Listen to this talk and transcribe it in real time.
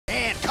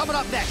Coming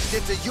up next,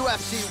 it's a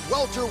UFC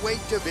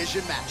welterweight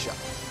division matchup.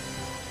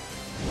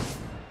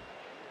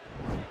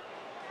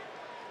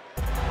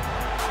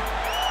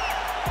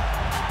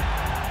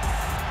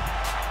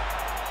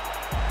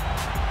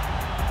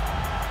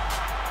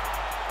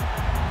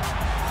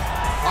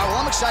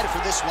 I'm excited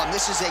for this one.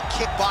 This is a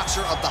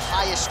kickboxer of the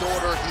highest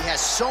order. He has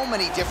so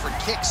many different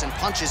kicks and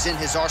punches in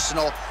his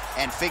arsenal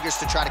and figures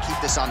to try to keep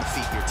this on the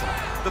feet here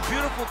tonight. The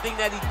beautiful thing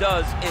that he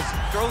does is he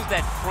throws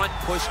that front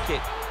push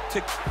kick to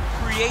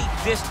create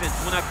distance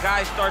when a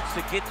guy starts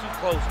to get too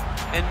close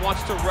and wants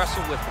to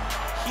wrestle with him.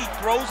 He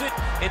throws it,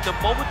 and the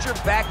moment you're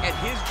back at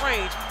his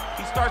range,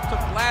 he starts to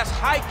blast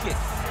high kicks.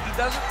 He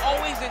doesn't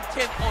always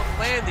intend on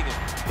landing it,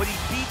 but he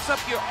beats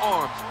up your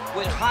arms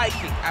with high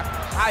kick after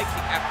high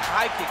kick after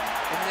high kick.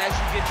 And then as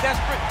you get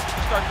desperate,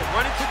 you start to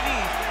run into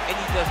knees, and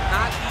he does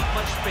not need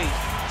much space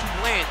to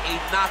land a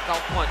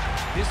knockout punch.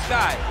 This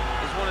guy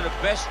is one of the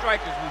best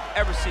strikers we've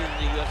ever seen in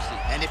the UFC.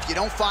 And if you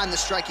don't find the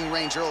striking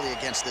range early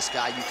against this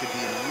guy, you could be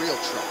in real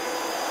trouble.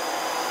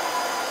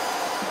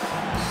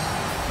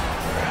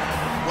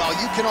 Well,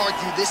 you can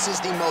argue this is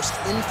the most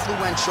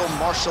influential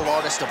martial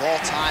artist of all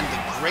time,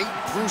 the great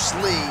Bruce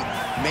Lee,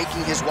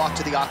 making his walk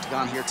to the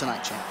octagon here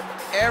tonight, champ.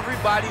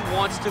 Everybody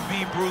wants to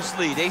be Bruce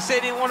Lee. They say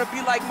they want to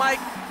be like Mike.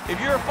 If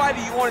you're a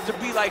fighter, you want it to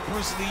be like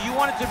Bruce Lee. You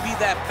want it to be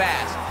that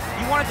fast.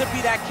 You want it to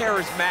be that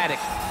charismatic.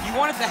 You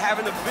want it to have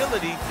an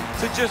ability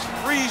to just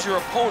freeze your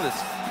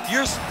opponents.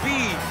 Your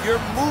speed, your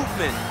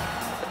movement,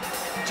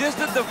 just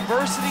the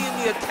diversity in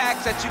the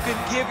attacks that you can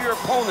give your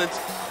opponents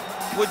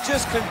would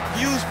just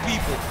confuse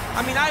people.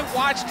 I mean, I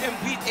watched him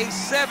beat a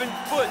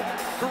 7-foot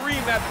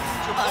Kareem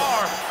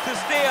Abdul-Jabbar to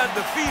stay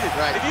undefeated.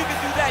 Right. If you can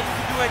do that, you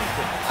can do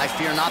anything. I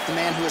fear not the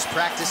man who has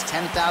practiced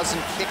 10,000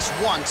 kicks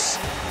once.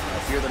 I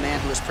fear the man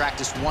who has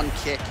practiced one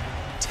kick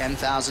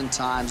 10,000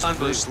 times.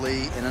 Bruce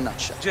Lee in a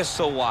nutshell. Just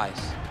so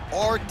wise.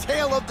 Our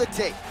tale of the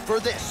tape for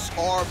this,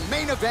 our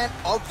main event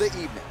of the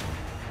evening.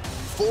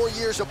 4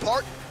 years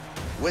apart,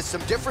 with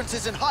some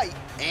differences in height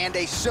and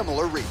a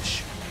similar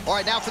reach. All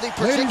right, now for the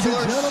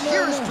particulars,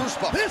 here's Bruce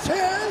Buffer. This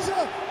is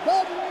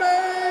the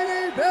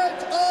main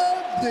event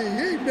of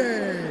the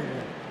evening.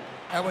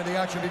 And when the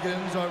action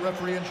begins, our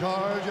referee in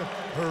charge,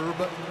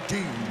 Herb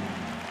Dean.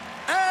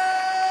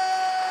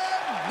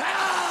 And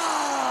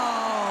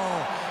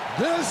now,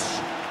 this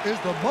is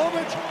the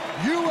moment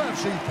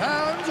UFC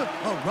fans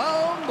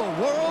around the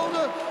world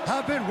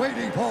have been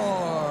waiting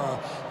for.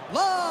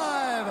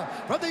 Live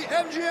from the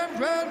MGM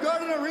Grand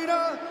Garden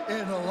Arena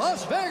in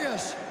Las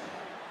Vegas.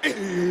 It's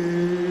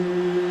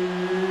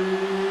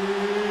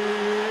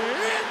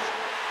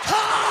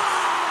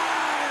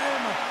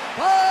time!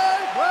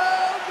 5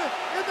 rounds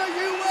in the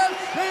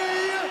UFC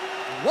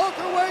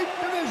welterweight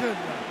division.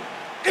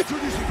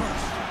 Introducing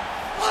first,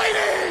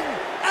 fighting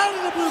out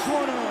of the blue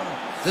corner.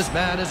 This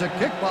man is a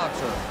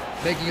kickboxer,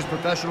 making his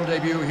professional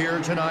debut here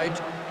tonight.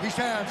 He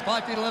stands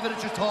 5 feet 11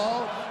 inches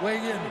tall,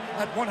 weighing in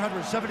at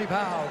 170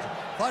 pounds.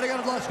 Fighting out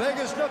of Las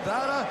Vegas,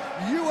 Nevada,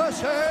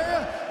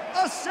 USA,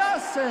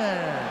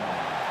 Assassin.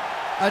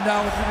 And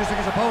now introducing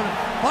his opponent,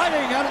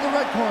 fighting out of the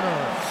red corner.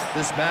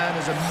 This man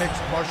is a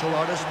mixed martial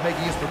artist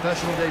making his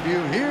professional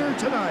debut here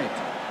tonight.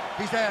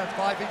 He stands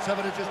 5 feet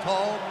 7 inches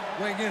tall,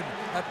 weighing in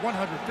at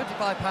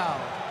 155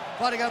 pounds.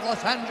 Fighting out of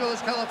Los Angeles,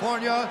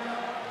 California,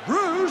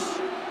 Bruce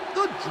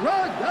the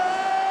Dragon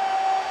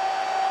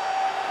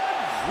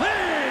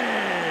Lee.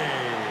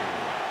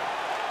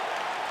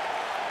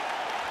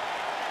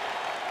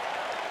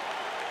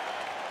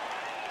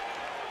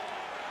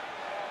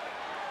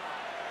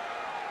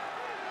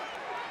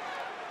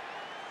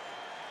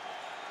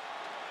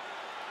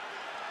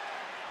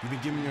 You've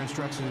been given your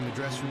instructions in the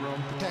dressing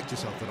room. Protect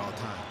yourself at all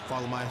times.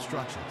 Follow my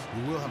instructions.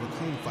 We will have a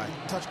clean fight.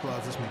 Touch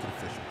gloves, let's make it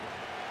official.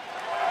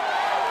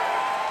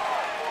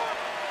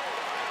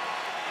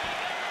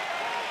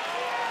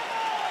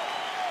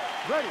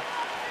 Ready.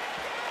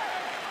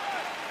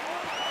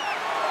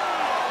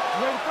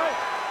 Ready to fight.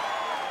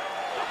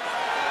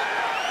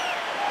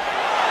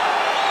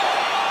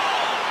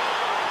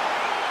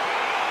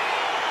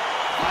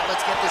 All right,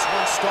 let's get this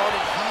one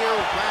started here.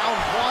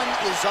 Round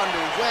 1 is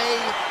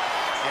underway.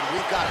 And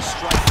we've got a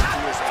striker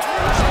who is a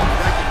force to be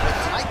reckoned with.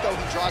 Tonight, though,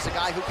 he draws a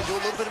guy who can do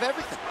a little bit of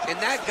everything. And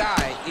that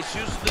guy is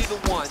usually the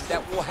one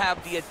that will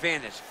have the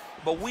advantage.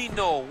 But we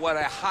know what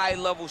a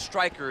high-level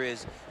striker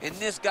is, and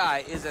this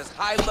guy is as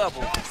high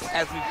level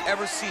as we've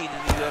ever seen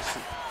in the UFC.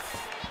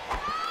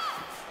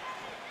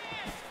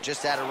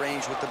 Just out of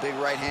range with the big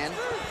right hand.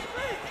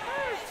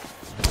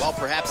 Well,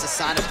 perhaps a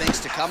sign of things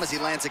to come as he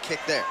lands a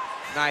kick there.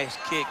 Nice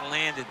kick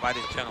landed by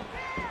this gentleman.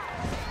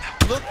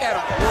 Look at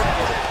him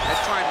working at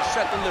trying to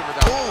shut the liver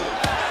down. Ooh.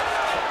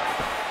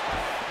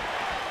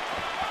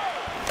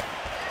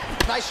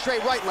 Nice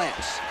straight right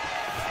lands.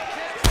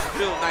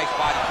 Real nice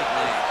body kick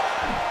lands.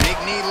 Big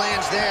knee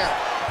lands there.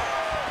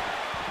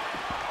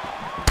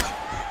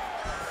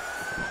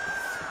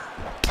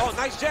 Oh,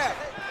 nice jab.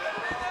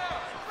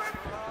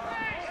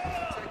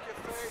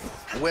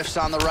 Whiffs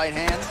on the right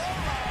hand.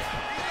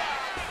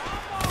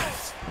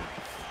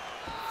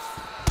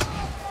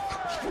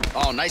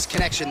 Oh, nice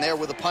connection there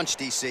with a punch,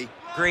 DC.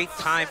 Great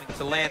timing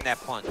to land that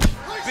punch.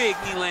 Big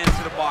knee lands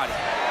to the body.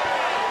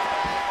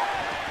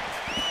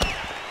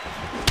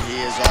 He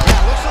is all...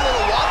 Yeah, looks a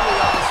little wobbly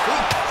on his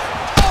feet.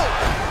 Oh!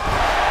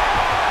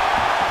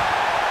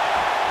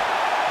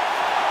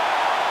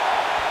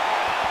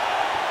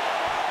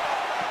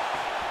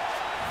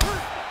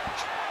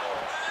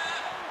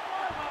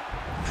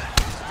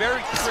 It's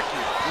very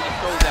tricky when he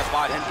throws that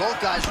body. And both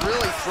guys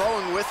really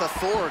throwing with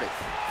authority.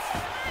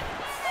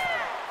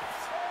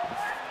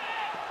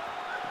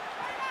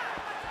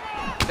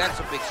 That's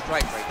a big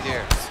strike right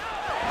there.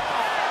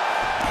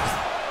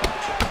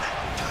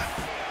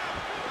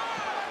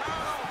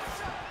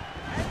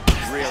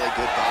 Really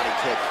good body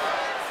kick.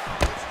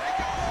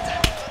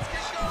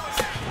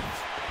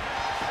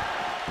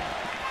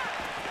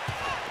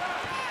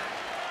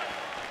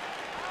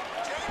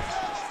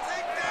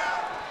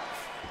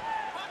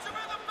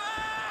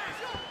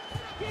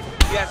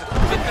 He has a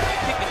commitment to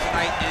kicking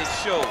tonight, and it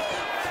shows.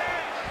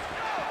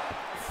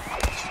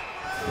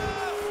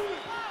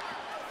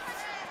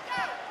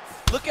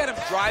 Look at him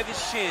drive his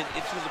shin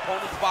into his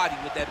opponent's body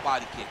with that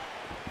body kick.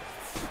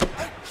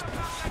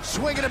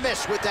 Swing and a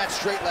miss with that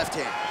straight left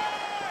hand.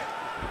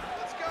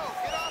 Let's go.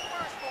 Get off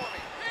first for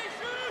me.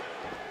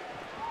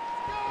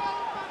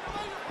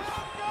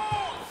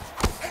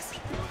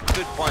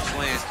 Good punch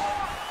lands.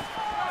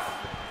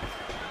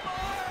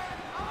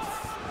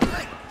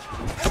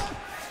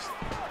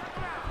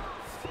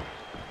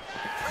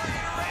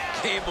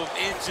 Game of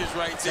inches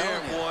right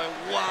there, boy.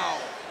 Wow.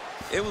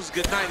 It was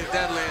good night if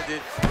that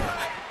landed.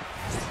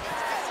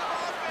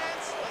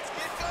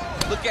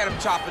 Look at him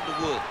chopping the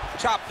wood.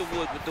 Chop the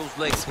wood with those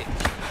leg kicks.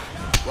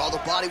 While the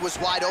body was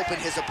wide open,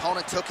 his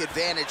opponent took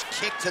advantage.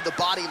 Kick to the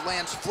body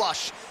lands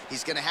flush.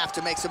 He's going to have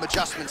to make some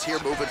adjustments here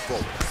moving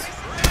forward.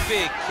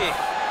 Big kick.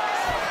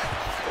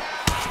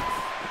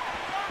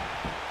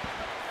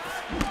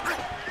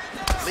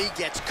 Lee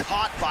gets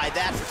caught by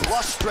that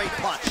flush straight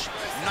punch.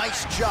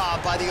 Nice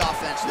job by the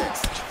offense there.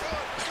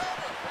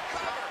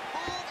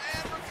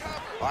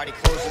 All right, he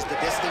closes the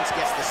distance,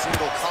 gets the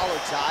single collar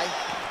tie.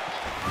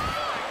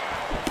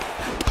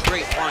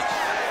 Great punch.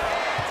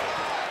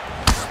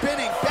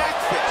 Spinning back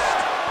fist.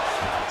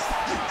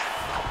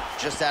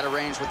 Just out of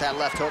range with that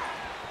left hook.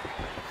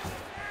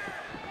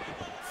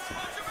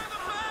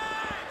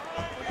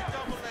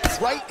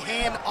 Right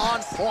hand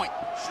on point.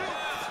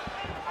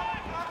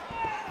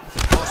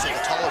 Oh, so the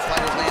taller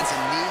fighter lands a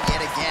knee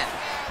yet again.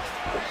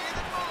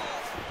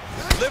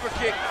 Liver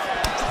kick.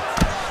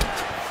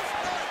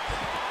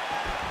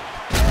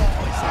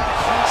 Oh, he's got a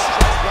huge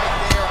strike right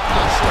there. I'm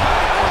not sure how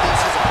many more of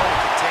these his opponent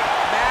can take.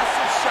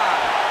 Massive shot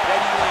that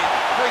he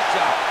landed. Great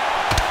job.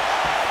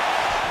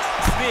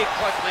 Big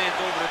punch lands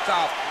over the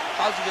top.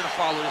 How's he gonna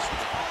follow this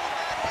one?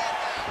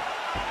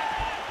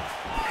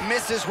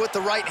 Misses with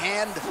the right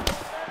hand.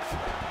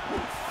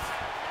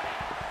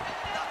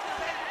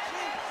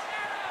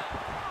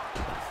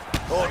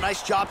 Oh,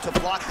 nice job to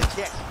block the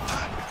kick.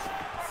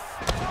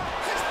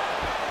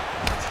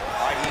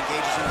 All right, he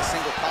engages in the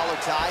single collar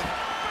tie.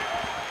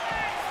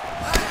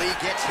 Lee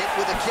gets hit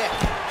with a kick.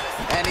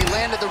 And he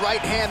landed the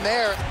right hand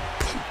there.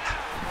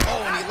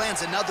 Oh, and he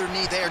lands another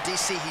knee there,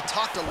 DC. He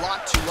talked a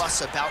lot to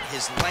us about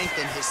his length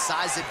and his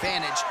size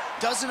advantage.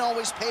 Doesn't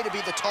always pay to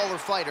be the taller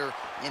fighter.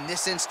 In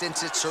this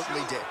instance, it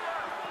certainly did.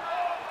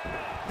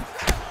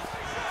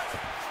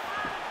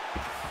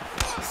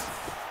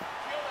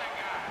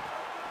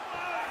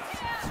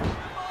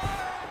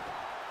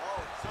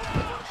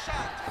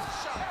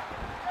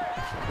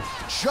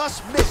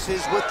 Just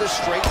misses with the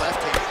straight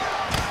left hand.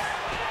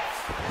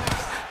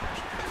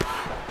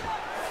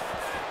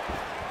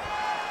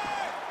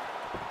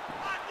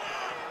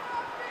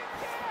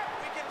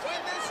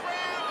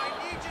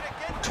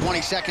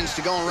 20 seconds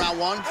to go in round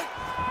one.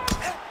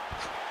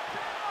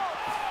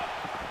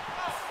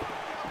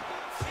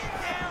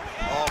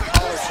 Oh,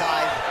 collar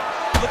tie.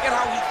 Look at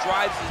how he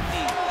drives his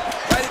knee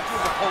right into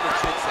his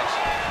opponent's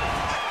midsection.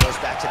 Goes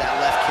back to that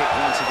left kick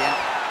once again.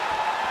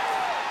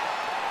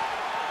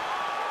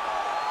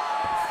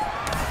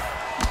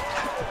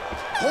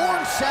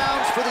 Horn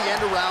sounds for the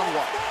end of round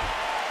one.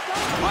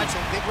 All right, so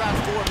big round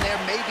four in there,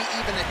 maybe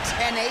even a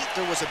 10-8.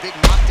 There was a big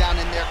knockdown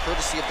in there,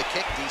 courtesy of the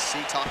kick.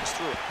 DC, talk us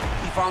through it.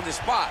 He found his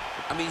spot.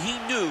 I mean, he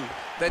knew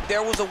that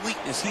there was a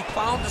weakness. He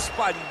found the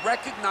spot. He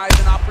recognized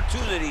an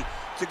opportunity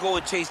to go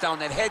and chase down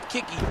that head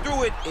kick. He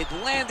threw it, it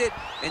landed,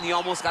 and he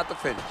almost got the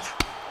finish.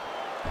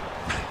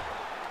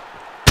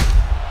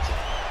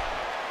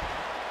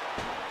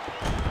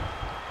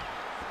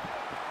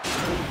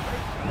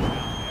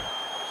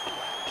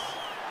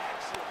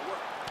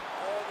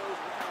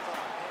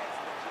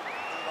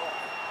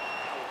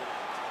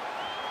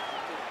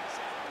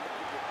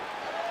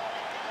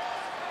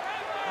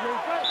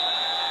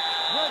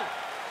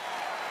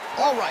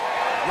 All right,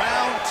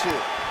 round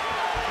two.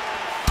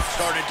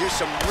 Starting to do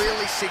some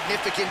really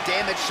significant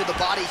damage to the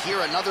body here.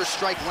 Another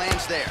strike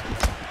lands there.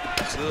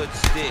 Good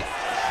stick.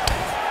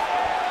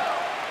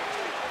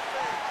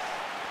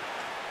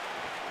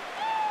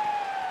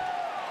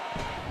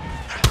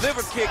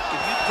 liver kick,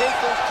 if you take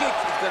those kicks,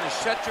 it's going to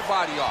shut your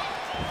body off.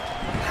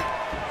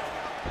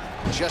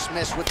 Just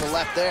missed with the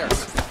left there.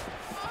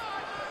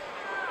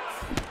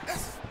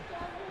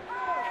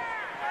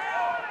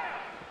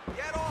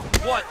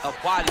 What a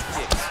body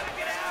kick.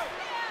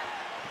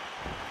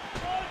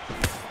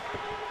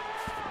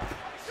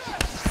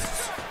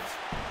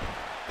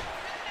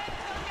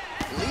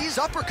 Lee's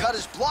uppercut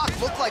is blocked.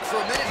 Looked like for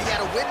a minute he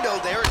had a window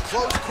there. It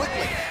closed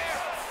quickly.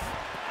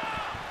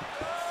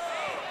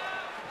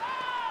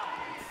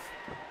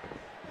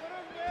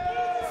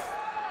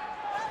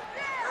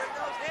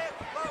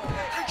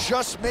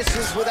 Just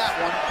misses with that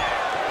one.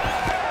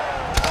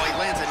 Oh, he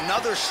lands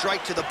another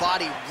strike to the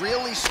body,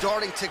 really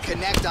starting to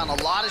connect on a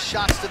lot of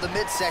shots to the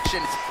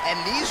midsection, and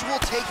these will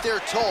take their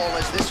toll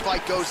as this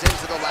fight goes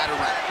into the latter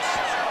rounds.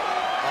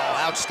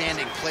 Oh,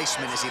 outstanding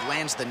placement as he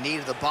lands the knee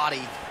to the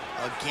body.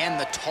 Again,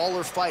 the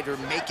taller fighter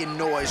making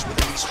noise with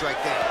the knee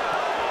strike there.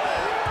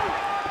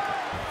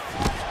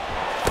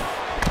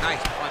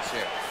 Nice punch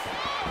there.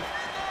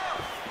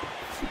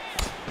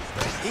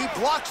 He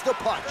blocks the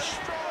punch.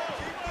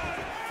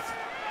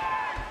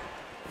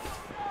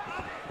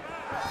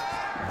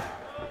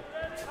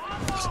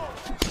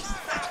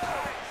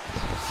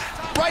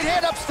 Right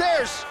hand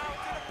upstairs.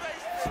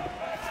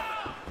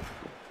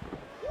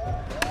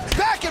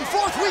 Back and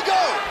forth we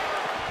go.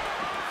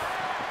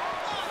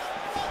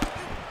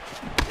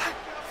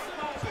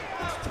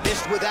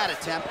 Missed with that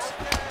attempt.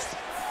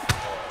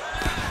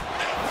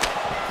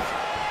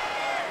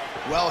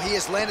 Well, he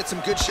has landed some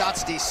good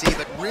shots, DC,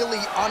 but really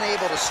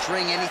unable to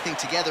string anything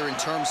together in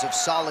terms of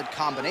solid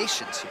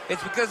combinations.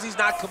 It's because he's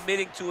not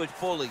committing to it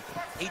fully.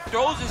 He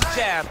throws his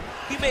jab.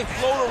 He may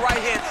float a right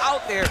hand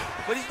out there,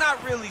 but he's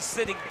not really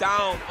sitting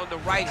down on the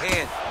right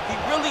hand. He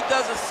really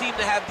doesn't seem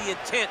to have the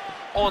intent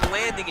on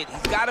landing it.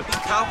 He's got to be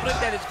confident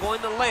that it's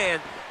going to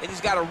land, and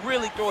he's got to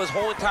really throw his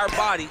whole entire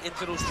body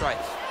into those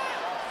strikes.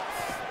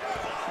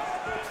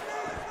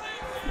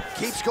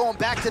 Keeps going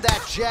back to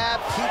that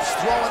jab, keeps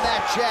throwing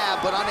that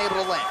jab, but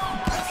unable to land.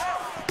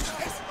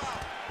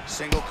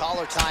 Single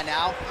collar tie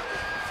now,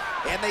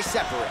 and they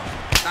separate.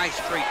 Nice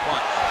straight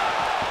punch.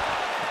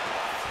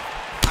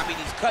 I mean,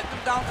 he's cutting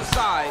them down to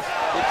size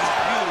with this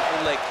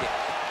beautiful leg kick.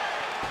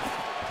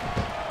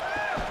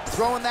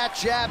 Throwing that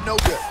jab, no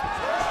good.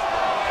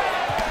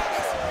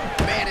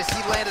 Man, as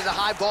he landed a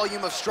high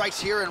volume of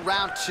strikes here in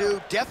round two,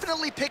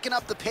 definitely picking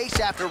up the pace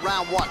after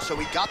round one. So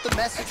he got the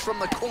message from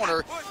the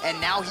corner, and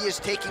now he is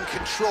taking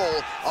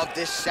control of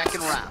this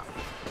second round.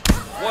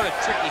 What a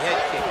tricky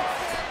head kick.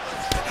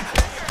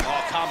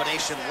 Oh,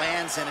 combination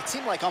lands, and it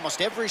seemed like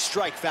almost every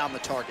strike found the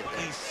target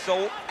there. He's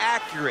so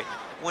accurate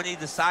when he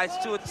decides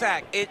to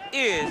attack. It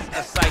is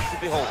a sight to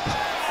behold.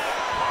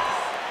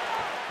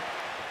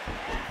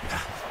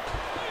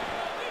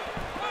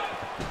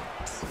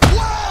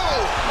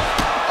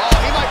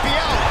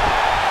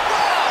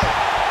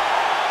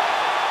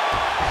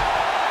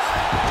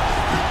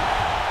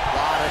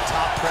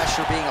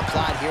 Pressure being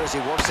applied here as he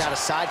works out of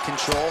side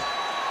control.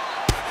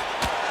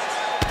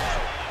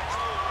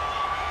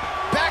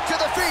 Back to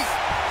the feet.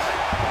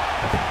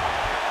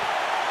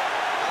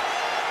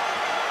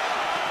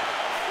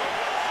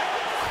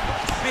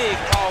 Big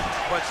powerful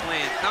punch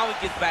lands. Now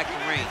he gets back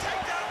in range.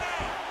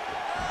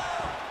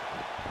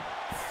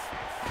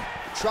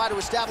 Try to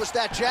establish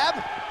that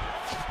jab.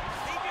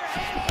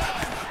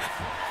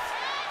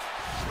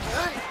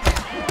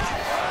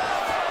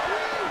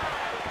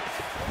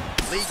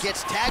 Lee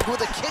gets tagged with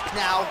a kick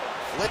now.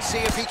 Let's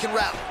see if he can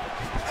rally.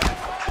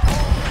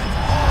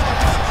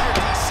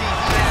 DC,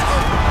 he has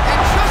it. And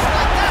just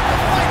like that, the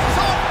fight is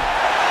over.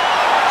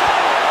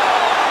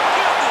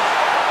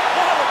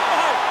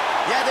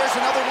 Yeah, there's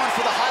another one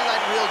for the highlight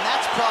reel, and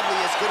that's probably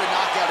as good a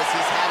knockout as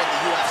he's had in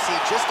the UFC.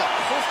 Just a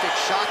perfect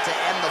shot to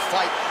end the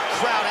fight.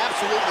 Crowd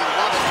absolutely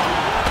love it.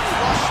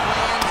 Flush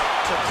land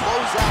to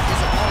close out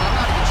his opponent. I'm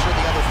not even sure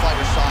the other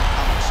fighter saw it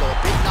coming, so a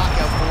big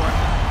knockout for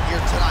him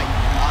here tonight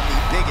on the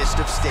biggest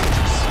of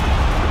stages.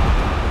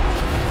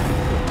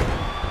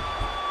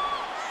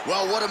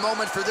 Well, what a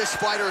moment for this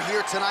fighter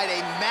here tonight. A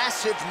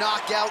massive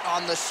knockout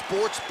on the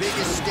sport's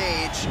biggest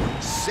stage.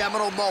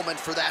 Seminal moment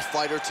for that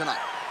fighter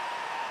tonight.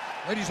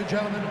 Ladies and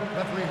gentlemen,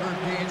 referee Herb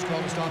Dean's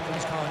called to stop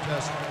this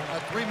contest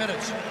at 3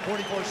 minutes,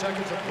 44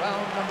 seconds of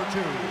round number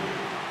 2.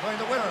 Playing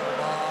the winner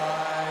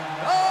by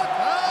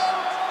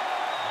knockout,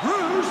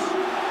 Bruce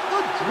the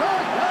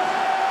Dragon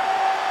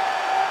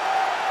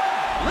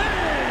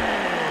Lee!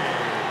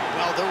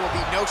 Well, there will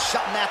be no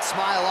shutting that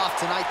smile off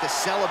tonight. The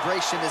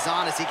celebration is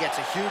on as he gets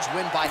a huge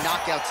win by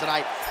knockout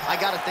tonight. I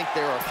gotta think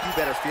there are a few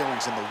better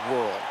feelings in the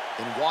world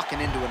than walking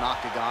into an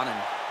octagon and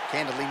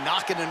candidly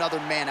knocking another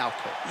man out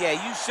cold. Yeah,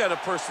 you shut a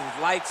person's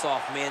lights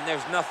off, man.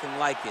 There's nothing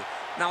like it.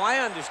 Now,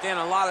 I understand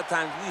a lot of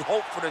times we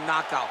hope for the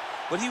knockout,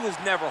 but he was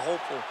never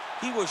hopeful.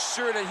 He was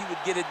sure that he would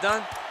get it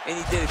done, and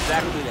he did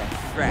exactly that.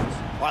 Congrats.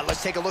 All right,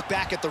 let's take a look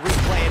back at the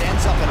replay. It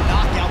ends up a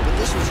knockout, but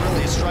this was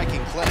really a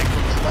striking clinic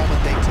from the moment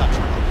they touched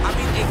him. I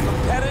mean, a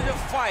competitive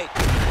fight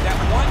that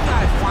one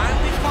guy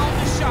finally found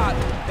the shot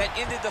that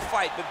ended the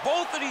fight. But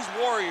both of these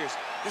warriors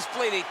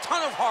displayed a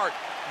ton of heart.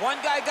 One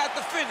guy got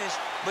the finish,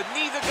 but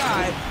neither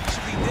guy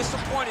should be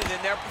disappointed in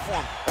their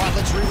performance. All right,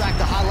 let's re-rack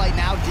the highlight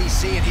now,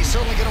 DC, and he's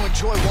certainly going to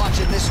enjoy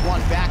watching this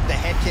one back. The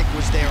head kick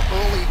was there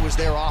early, was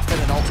there often,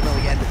 and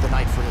ultimately ended the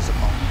night for his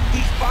opponent.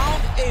 He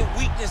found a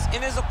weakness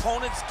in his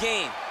opponent's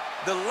game.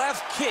 The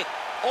left kick,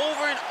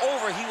 over and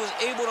over, he was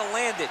able to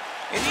land it.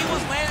 And he was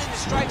landing the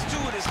strikes,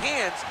 too, with his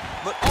hands,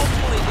 but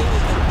ultimately it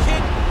was the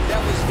kick that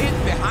was hit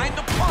behind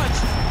the punch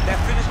that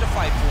finished the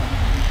fight for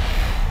him.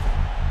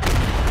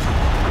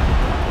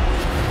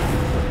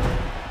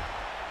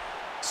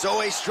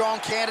 So a strong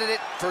candidate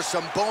for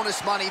some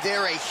bonus money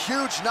there. A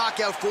huge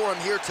knockout for him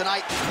here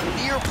tonight.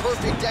 Near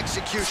perfect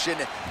execution.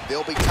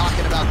 They'll be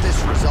talking about this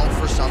result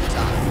for some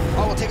time.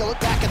 Oh, we'll take a look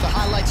back at the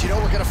highlights. You know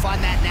we're going to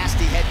find that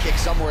nasty head kick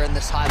somewhere in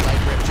this highlight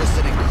rip. Just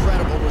an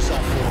incredible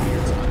result for him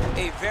here tonight.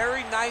 A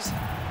very nice